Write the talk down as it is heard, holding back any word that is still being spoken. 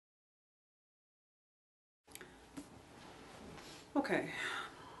Okay,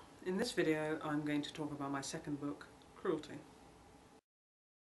 in this video I'm going to talk about my second book, Cruelty.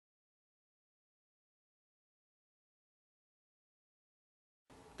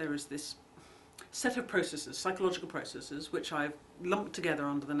 There is this set of processes, psychological processes, which I've lumped together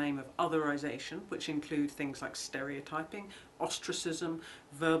under the name of otherization, which include things like stereotyping, ostracism,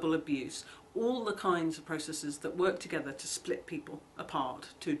 verbal abuse, all the kinds of processes that work together to split people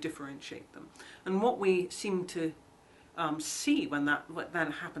apart, to differentiate them. And what we seem to see when that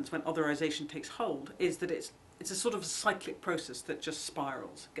happens, when otherization takes hold, is that it's a sort of cyclic process that just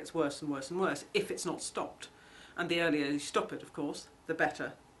spirals, gets worse and worse and worse if it's not stopped. And the earlier you stop it, of course, the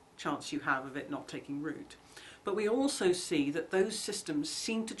better chance you have of it not taking root. But we also see that those systems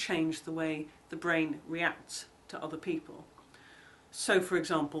seem to change the way the brain reacts to other people. So, for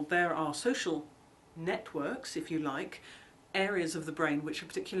example, there are social networks, if you like, areas of the brain which are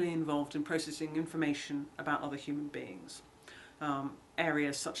particularly involved in processing information about other human beings.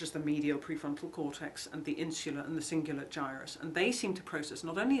 Areas such as the medial prefrontal cortex and the insular and the cingulate gyrus. And they seem to process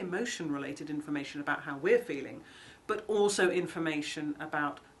not only emotion-related information about how we're feeling, but also information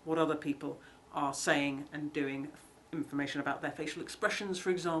about what other people are saying and doing, information about their facial expressions, for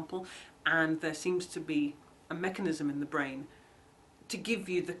example. And there seems to be a mechanism in the brain to give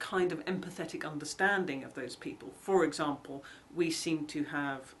you the kind of empathetic understanding of those people. For example, we seem to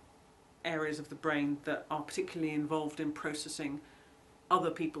have areas of the brain that are particularly involved in processing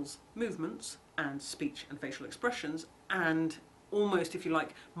other people's movements and speech and facial expressions, and almost, if you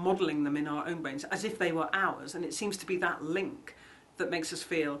like, modelling them in our own brains as if they were ours. And it seems to be that link that makes us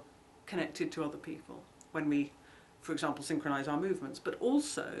feel connected to other people when we, for example, synchronise our movements. But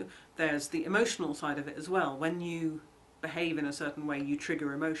also there's the emotional side of it as well. When you behave in a certain way, you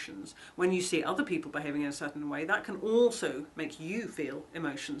trigger emotions. When you see other people behaving in a certain way, that can also make you feel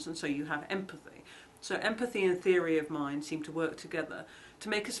emotions, and so you have empathy. So empathy and theory of mind seem to work together to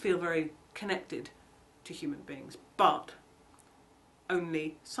make us feel very connected to human beings, but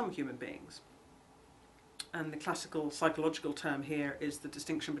only some human beings. And the classical psychological term here is the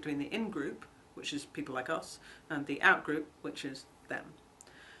distinction between the in-group, which is people like us, and the out-group, which is them.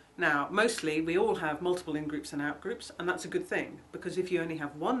 Now, mostly we all have multiple in-groups and out-groups, and that's a good thing, because if you only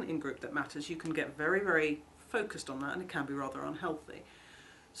have one in-group that matters, you can get very, very focused on that, and it can be rather unhealthy.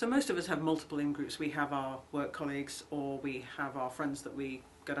 So most of us have multiple in-groups. We have our work colleagues, or we have our friends that we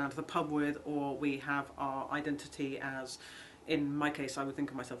go down to the pub with, or we have our identity as, in my case, I would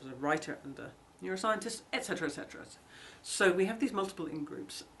think of myself as a writer and a neuroscientist, etc., etc. So we have these multiple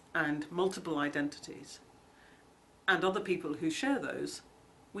in-groups and multiple identities, and other people who share those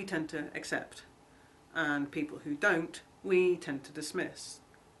we tend to accept, and people who don't we tend to dismiss.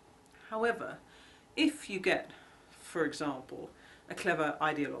 However, if you get, for example, a clever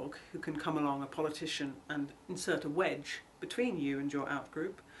ideologue who can come along, a politician, and insert a wedge between you and your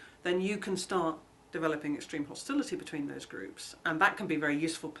out-group, then you can start developing extreme hostility between those groups, and that can be very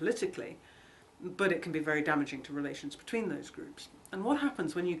useful politically, but it can be very damaging to relations between those groups. And what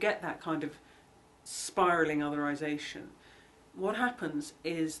happens when you get that kind of spiralling otherization? What happens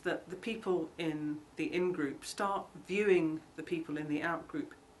is that the people in the in-group start viewing the people in the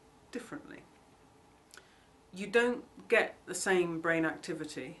out-group differently. You don't get the same brain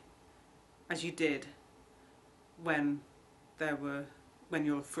activity as you did when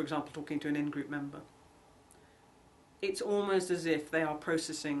you're, for example, talking to an in-group member. It's almost as if they are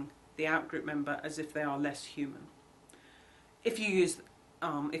processing the out-group member as if they are less human. If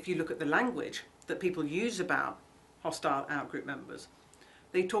you look at the language that people use about hostile out-group members,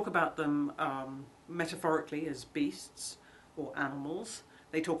 they talk about them metaphorically as beasts or animals.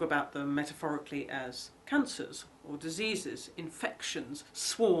 They talk about them metaphorically as cancers or diseases, infections,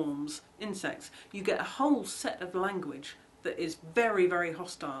 swarms, insects. You get a whole set of language that is very, very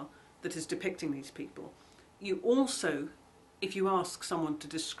hostile that is depicting these people. You also, if you ask someone to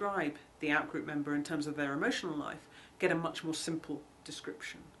describe the out-group member in terms of their emotional life, get a much more simple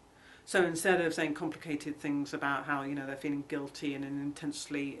description. So instead of saying complicated things about how they're feeling guilty and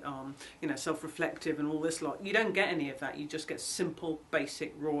intensely self-reflective and all this lot, you don't get any of that. You just get simple,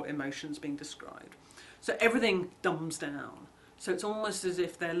 basic, raw emotions being described. So everything dumbs down. So it's almost as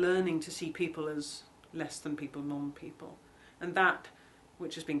if they're learning to see people as less than people, non-people. And that,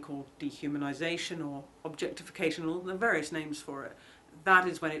 which has been called dehumanization or objectification, or the various names for it, that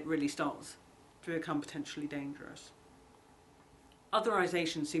is when it really starts to become potentially dangerous.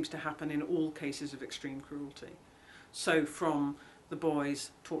 Otherization seems to happen in all cases of extreme cruelty. So from the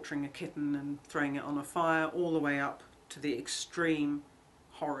boys torturing a kitten and throwing it on a fire, all the way up to the extreme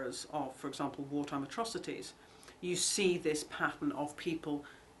horrors of, for example, wartime atrocities, you see this pattern of people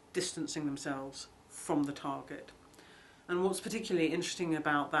distancing themselves from the target. And what's particularly interesting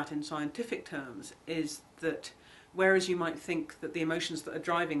about that in scientific terms is that whereas you might think that the emotions that are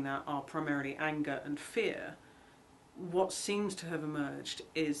driving that are primarily anger and fear, what seems to have emerged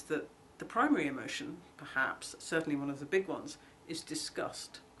is that the primary emotion, perhaps, certainly one of the big ones, is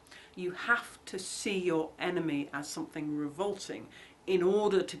disgust. You have to see your enemy as something revolting in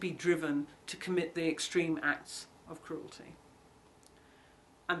order to be driven to commit the extreme acts of cruelty.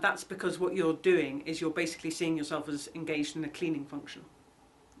 And that's because what you're doing is you're basically seeing yourself as engaged in a cleaning function.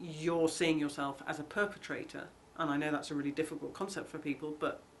 You're seeing yourself as a perpetrator, and I know that's a really difficult concept for people,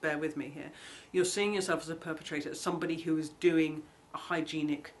 but bear with me here. You're seeing yourself as a perpetrator, as somebody who is doing a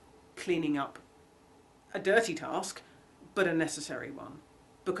hygienic cleaning up, a dirty task, but a necessary one,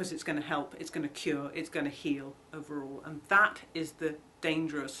 because it's going to help, it's going to cure, it's going to heal overall. And that is the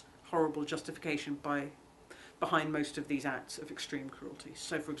dangerous, horrible justification behind most of these acts of extreme cruelty.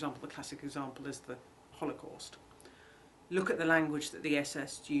 So, for example, the classic example is the Holocaust. Look at the language that the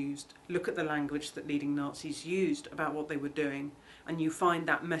SS used, look at the language that leading Nazis used about what they were doing, and you find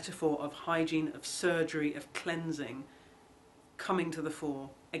that metaphor of hygiene, of surgery, of cleansing coming to the fore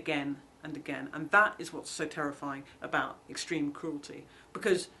again and again. And that is what's so terrifying about extreme cruelty,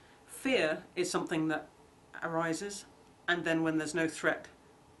 because fear is something that arises, and then when there's no threat,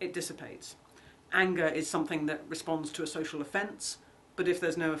 it dissipates. Anger is something that responds to a social offence, but if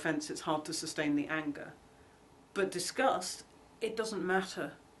there's no offence, it's hard to sustain the anger. But disgust, it doesn't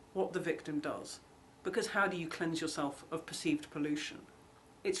matter what the victim does, because how do you cleanse yourself of perceived pollution?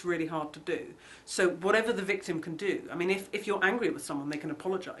 It's really hard to do. So whatever the victim can do, I mean, if you're angry with someone, they can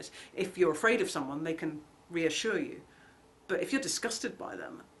apologise. If you're afraid of someone, they can reassure you. But if you're disgusted by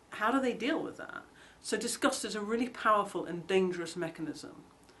them, how do they deal with that? So disgust is a really powerful and dangerous mechanism.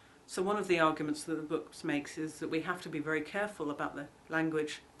 So one of the arguments that the book makes is that we have to be very careful about the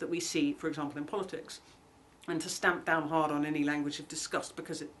language that we see, for example, in politics, and to stamp down hard on any language of disgust,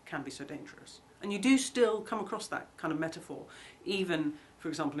 because it can be so dangerous. And you do still come across that kind of metaphor, even, for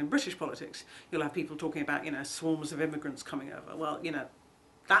example, in British politics. You'll have people talking about, swarms of immigrants coming over. Well,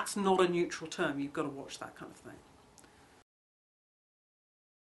 that's not a neutral term. You've got to watch that kind of thing.